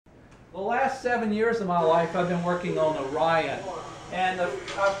The last 7 years of my life I've been working on Orion. And I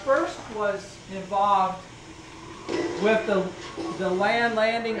first was involved with the land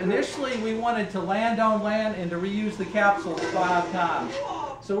landing. Initially we wanted to land on land and to reuse the capsules 5 times.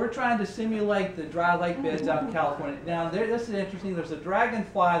 So we're trying to simulate the dry lake beds out in California. Now this is interesting, there's a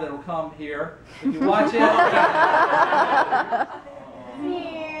dragonfly that will come here. If you watch it.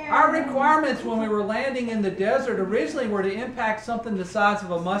 Our requirements when we were landing in the desert originally were to impact something the size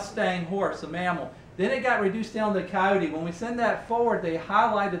of a Mustang horse, a mammal. Then it got reduced down to a coyote. When we send that forward, they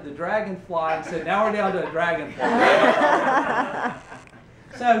highlighted the dragonfly and said, now we're down to a dragonfly.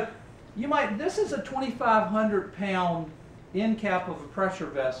 So this is a 2,500 pound end cap of a pressure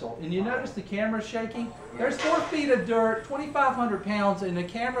vessel. And you notice the camera's shaking? There's 4 feet of dirt, 2,500 pounds, and the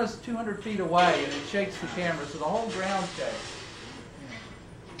camera's 200 feet away, and it shakes the camera, so the whole ground shakes.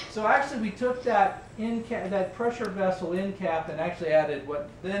 So actually we took that pressure vessel end cap and actually added what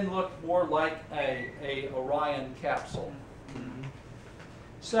then looked more like a Orion capsule.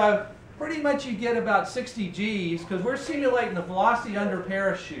 So pretty much you get about 60 Gs because we're simulating the velocity under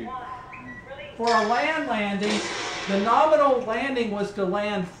parachute. For a land landing, the nominal landing was to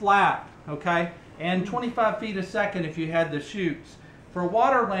land flat, okay, and 25 feet a second if you had the chutes. For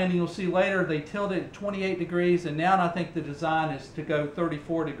water landing, you'll see later they tilted 28 degrees, and now I think the design is to go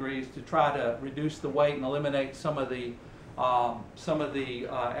 34 degrees to try to reduce the weight and eliminate some of the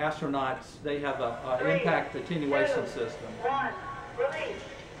astronauts. They have an impact attenuation system.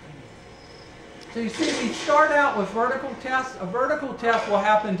 So you see, we start out with vertical tests. A vertical test will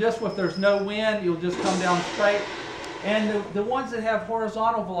happen just if there's no wind. You'll just come down straight. And the ones that have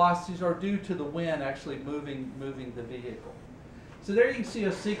horizontal velocities are due to the wind actually moving the vehicle. So there you can see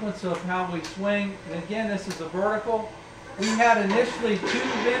a sequence of how we swing. And again, this is a vertical. We had initially 2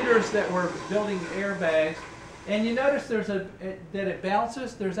 vendors that were building airbags. And you notice that it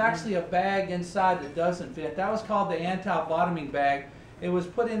bounces. There's actually a bag inside that doesn't fit. That was called the anti-bottoming bag. It was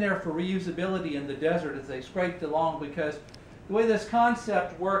put in there for reusability in the desert as they scraped along, because the way this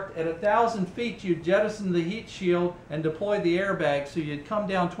concept worked, at 1,000 feet you'd jettison the heat shield and deploy the airbag, so you'd come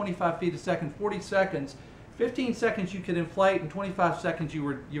down 25 feet a second, 40 seconds. 15 seconds you could inflate, and 25 seconds you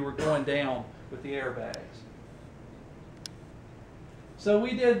were going down with the airbags. So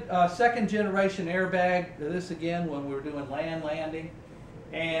we did a 2nd generation airbag, this again when we were doing land landing.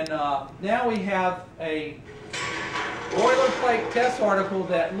 And now we have a boilerplate test article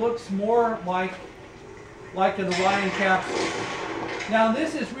that looks more like an Orion capsule. Now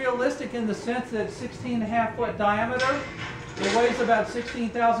this is realistic in the sense that it's 16.5 foot diameter. It weighs about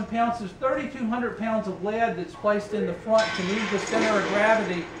 16,000 pounds. There's 3,200 pounds of lead that's placed in the front to move the center of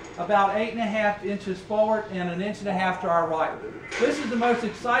gravity about 8.5 inches forward and 1.5 inches to our right. This is the most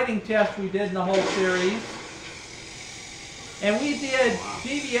exciting test we did in the whole series. And we did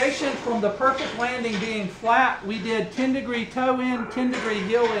deviation from the perfect landing being flat. We did 10-degree toe in, 10-degree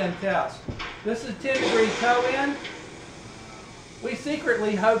heel in test. This is 10-degree toe in. We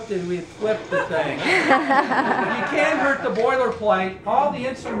secretly hoped that we'd flip the thing. You can't hurt the boilerplate. All the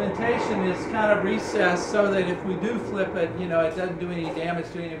instrumentation is kind of recessed so that if we do flip it, it doesn't do any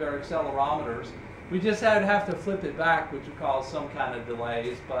damage to any of our accelerometers. We just have to flip it back, which would cause some kind of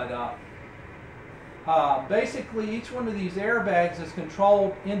delays. But basically, each one of these airbags is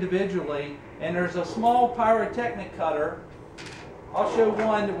controlled individually, and there's a small pyrotechnic cutter. I'll show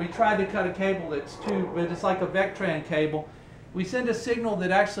one that we tried to cut a cable that's but it's like a Vectran cable. We send a signal that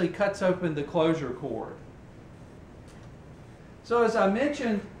actually cuts open the closure cord. So as I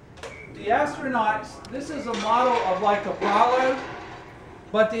mentioned, the astronauts, this is a model of like Apollo,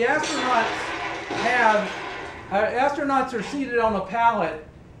 but the astronauts are seated on a pallet,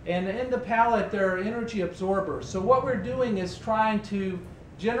 and in the pallet there are energy absorbers. So what we're doing is trying to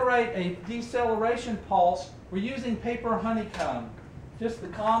generate a deceleration pulse. We're using paper honeycomb, just the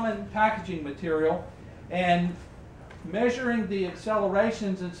common packaging material, and measuring the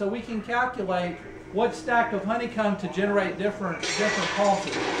accelerations, and so we can calculate what stack of honeycomb to generate different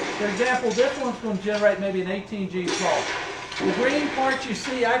pulses. For example, this one's going to generate maybe an 18G pulse. The green part you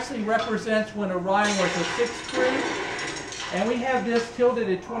see actually represents when Orion was a 6th crew, and we have this tilted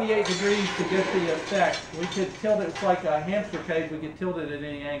at 28 degrees to get the effect. We could tilt it, it's like a hamster cage, we could tilt it at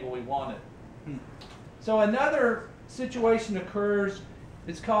any angle we wanted. So another situation occurs,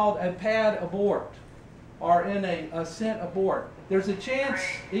 it's called a pad abort, or in a ascent abort. There's a chance,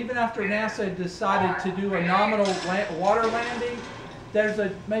 even after NASA decided to do a nominal water landing, there's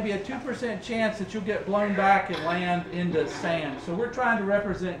maybe a 2% chance that you'll get blown back and land into sand. So we're trying to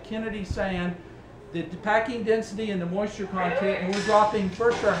represent Kennedy sand, the packing density and the moisture content, and we're dropping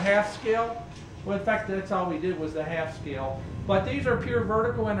first our half scale. Well, in fact, that's all we did was the half scale. But these are pure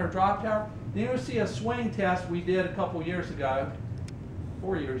vertical in our drop tower. Then you'll see a swing test we did a couple years ago,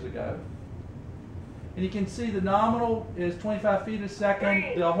 4 years ago. And you can see the nominal is 25 feet a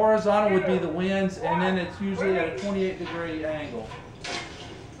second. The horizontal would be the winds, and then it's usually at a 28-degree angle.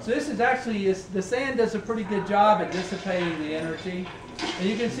 So this is actually, the sand does a pretty good job at dissipating the energy. And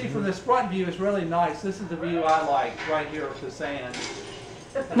you can see from this front view, it's really nice. This is the view I like, right here with the sand.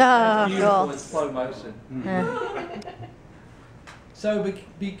 No, it's beautiful cool. in slow motion. So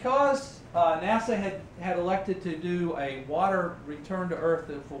because NASA had elected to do a water return to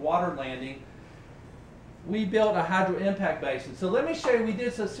Earth for water landing, we built a Hydro Impact Basin. So let me show you, we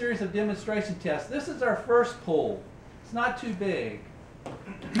did a series of demonstration tests. This is our first pool. It's not too big.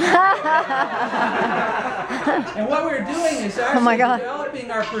 And what we're doing is actually developing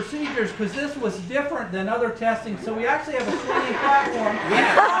our procedures, because this was different than other testing. So we actually have a swinging platform.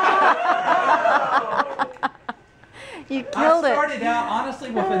 You killed it. I started out honestly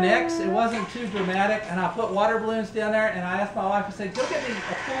with an X. It wasn't too dramatic, and I put water balloons down there, and I asked my wife, I said, "Go get me a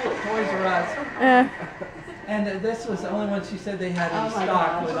pool at Toys R Us." And this was the only one she said they had in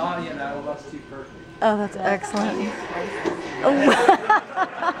stock with all, you know, that's too perfect. Oh, that's excellent.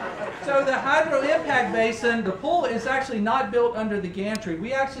 So the Hydro Impact Basin, the pool is actually not built under the gantry.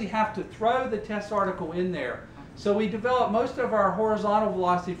 We actually have to throw the test article in there. So we develop most of our horizontal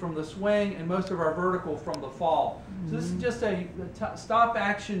velocity from the swing and most of our vertical from the fall. So this is just a stop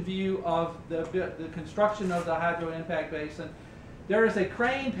action view of the construction of the Hydro Impact Basin. There is a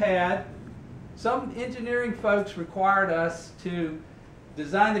crane pad. Some engineering folks required us to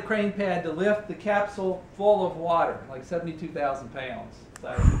design the crane pad to lift the capsule full of water, like 72,000 pounds.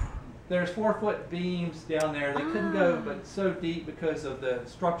 So there's 4-foot beams down there. They couldn't go but so deep because of the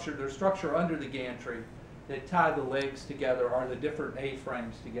structure. There's structure under the gantry that tie the legs together, or the different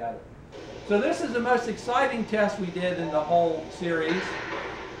A-frames together. So this is the most exciting test we did in the whole series.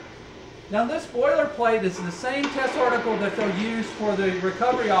 Now this boilerplate is the same test article that they'll use for the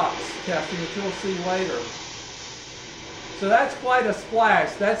recovery ops testing, which you'll see later. So that's quite a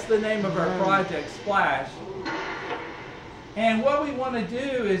splash. That's the name of our project, Splash. And what we want to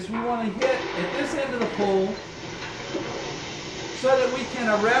do is we want to hit at this end of the pool so that we can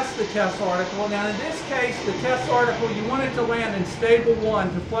arrest the test article. Now in this case, the test article, you want it to land in stable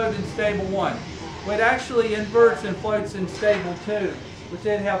 1, to float in stable 1. Well, it actually inverts and floats in stable 2, which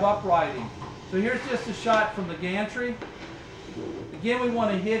they'd have uprighting. So here's just a shot from the gantry. Again, we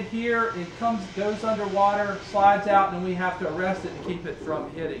want to hit here. It goes underwater, slides out, and we have to arrest it to keep it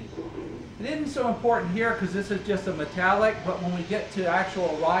from hitting. It isn't so important here because this is just a metallic, but when we get to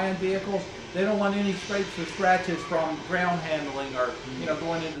actual Orion vehicles, they don't want any scrapes or scratches from ground handling or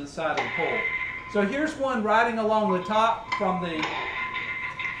going into the side of the pool. So here's one riding along the top from the,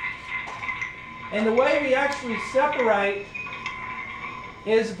 and the way we actually separate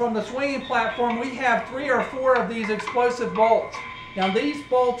is from the swinging platform. We have 3 or 4 of these explosive bolts. Now these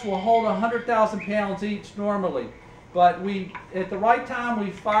bolts will hold 100,000 pounds each normally, but at the right time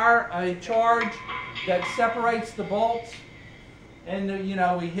we fire a charge that separates the bolts, and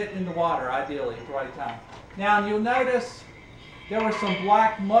we hit in the water ideally at the right time. Now you'll notice there was some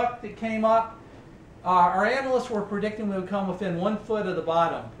black muck that came up. Our analysts were predicting we would come within 1 foot of the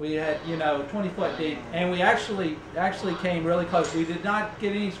bottom. We had 20 foot deep, and we actually came really close. We did not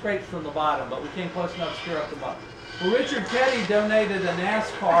get any scrapes from the bottom, but we came close enough to stir up the muck. Well, Richard Petty donated a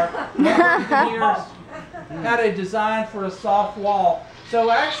NASCAR. Engineers had a design for a soft wall. So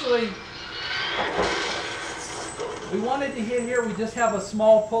actually, we wanted to hit here. We just have a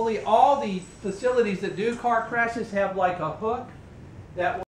small pulley. All the facilities that do car crashes have like a hook that